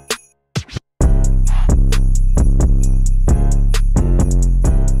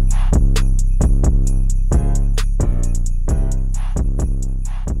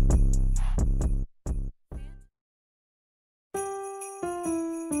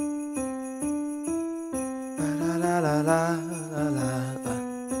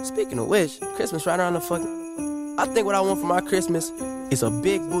 Speaking of which, Christmas right around the fucking. I think what I want for my Christmas is a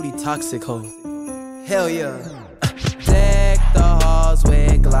big booty toxic hoe. Hell yeah. Deck the halls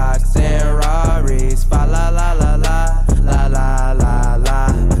with Glocks and Raris. Fa la la la la, la la la la.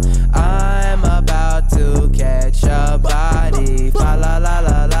 I'm about to catch a body. Fa la la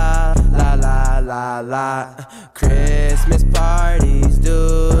la la, la la la la. Christmas parties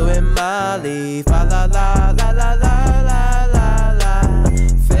doing Molly. Fa la la la la la la la la.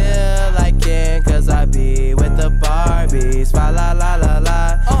 Feel like king cause I be with the Barbies. Fa la la la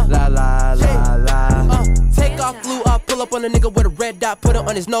la, la up on a nigga with a red dot, put it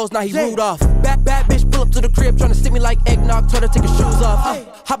on his nose, now he Rudolph. Bad bitch pull up to the crib, tryna stick me like eggnog, told her take her shoes off.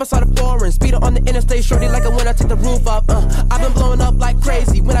 Hop outside the foreign, speed her on the interstate, shorty like it when I take the roof off. I've been blowing up like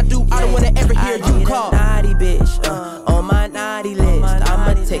crazy, when I do, I don't wanna ever hear you call. Naughty bitch, on my naughty list.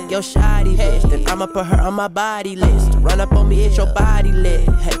 I'ma take your shoddy bitch, then I'ma put her on my body list. Run up on me, hit your body lit.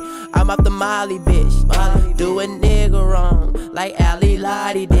 Hey, I'm off the Molly bitch, do a nigga wrong, like Ali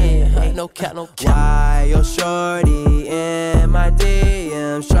Lottie did. Hey, no cap, no cap. Why your shorty in my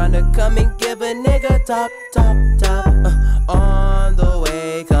DMs, tryna come and give a nigga top. On the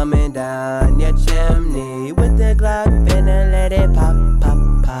way, coming down your chimney with the Glock, finna let it pop.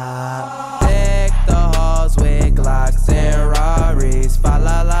 Deck the halls with Glocks and Raris, fa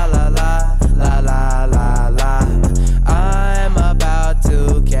la la la la, la la la la. I'm about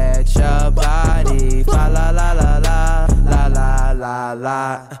to catch a body, fa la la la la, la la la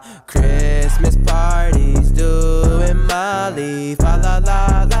la. Christmas parties doing Molly, fa la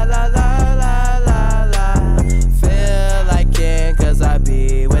la la la la la la la. Feel like king 'cause I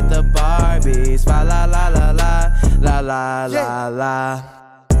be with the Barbies, fa la la la la, la la la la.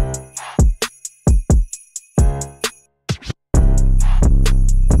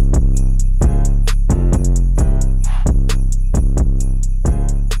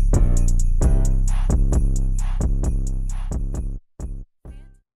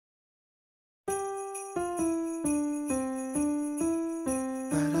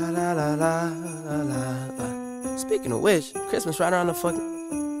 Speaking of which, Christmas right around the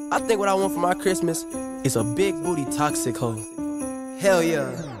fucking. I think what I want for my Christmas is a big booty toxic hoe. Hell yeah.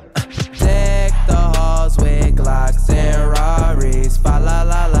 Deck the halls with Glocks and Raris, fa la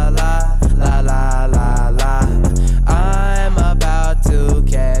la la la, la la la la. I'm about to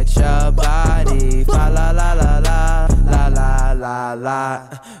catch a body, fa la la la la, la la la la.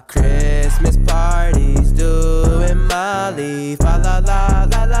 Christmas parties doing Molly, fa la la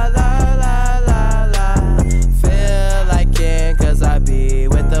la la la la la la. Feel like king 'cause I be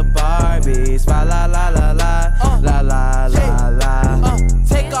with the Barbies, fa la la la la, la la la la.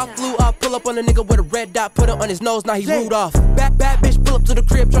 Take off, flew up, pull up on a nigga with a red dot, put it on his nose, now he Rudolph. Bad bitch pull up to the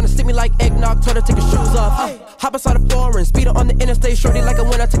crib, tryna stick me like eggnog, told her take her shoes off. Hop outside the foreign, speed her on the interstate, shorty like it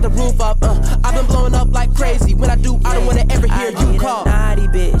when I take the roof off. I've been blowing up like crazy, when I do, I don't wanna ever hear you call. Naughty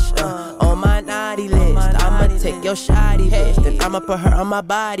bitch, on my naughty list. I'ma take your shoddy bitch, then I'ma put her on my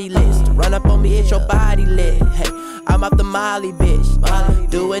body list. Run up on me, hit your body lit. Hey, I'm off the Molly bitch,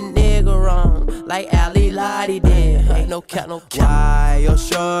 do a nigga wrong, like Ali Lottie did. Hey, no cap, no cap. Why your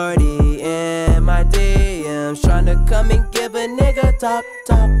shorty in my DMs, tryna come and give a nigga top.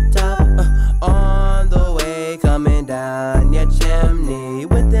 On the way, coming down your chimney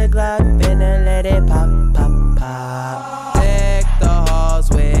with the Glock, finna let it pop. Deck the halls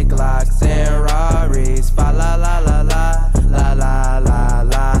with Glocks and Raris, fa la la la la, la la la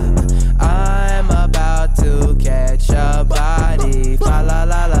la. I'm about to catch a body, fa la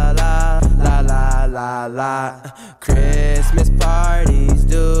la la la, la la la la. Christmas parties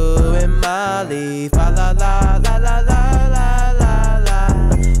doing Molly, fa la la la la la la la la.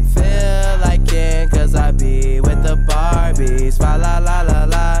 Feel like king 'cause I be with the Barbies, fa la la la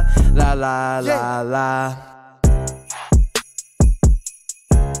la, la la la la.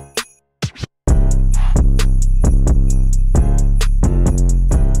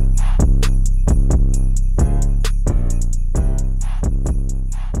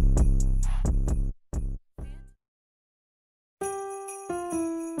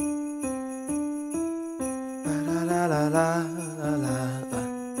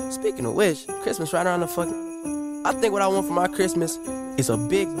 Speaking of which, Christmas right around the fucking. I think what I want for my Christmas is a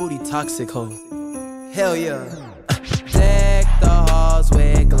big booty toxic hoe. Hell yeah. Deck the halls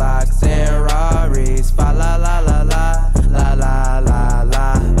with Glocks and Raris, fa la la la la, la la la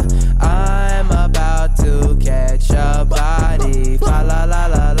la. I'm about to catch a body, fa la la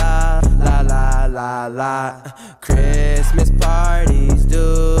la la, la la la la. Christmas parties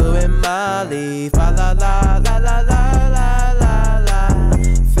doing Molly, fa la la la la la la la la.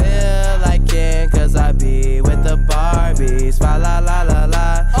 Feel like king 'cause I be with the Barbies, fa la la la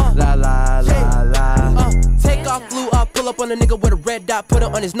la, la la la la. Take off, flew up, pull up on a nigga with a red dot, put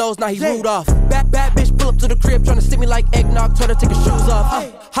it on his nose, now he Rudolph. Bad bitch pull up to the crib, tryna stick me like eggnog, told her take her shoes off.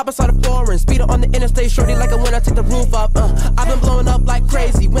 Hop outside the foreign, speed her on the interstate, shorty like it when I take the roof off. I've been blowing up like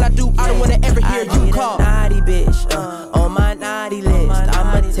crazy, when I do, I don't wanna ever hear you call. Naughty bitch, on my naughty list.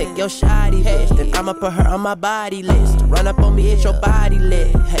 I'ma take your shoddy bitch, then I'ma put her on my body list. Run up on me, hit your body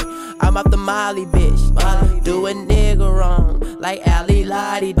lit. Hey, I'm off the Molly bitch, do a nigga wrong, like Ali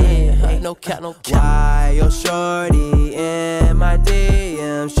Lottie did. Hey, no cap, no cap. Why your shorty in my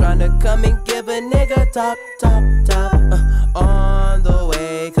DMs, tryna come and give a nigga top. On the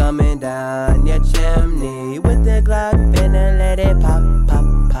way, coming down your chimney with the Glock, finna let it pop,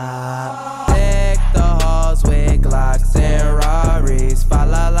 pop, pop. Deck the halls with Glocks and Raris, fa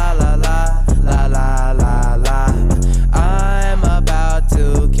la la la la, la la la la. I'm about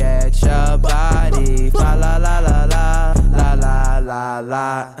to catch a body, fa la la la la, la la la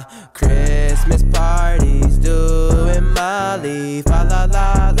la. Christmas parties doing Molly, fa la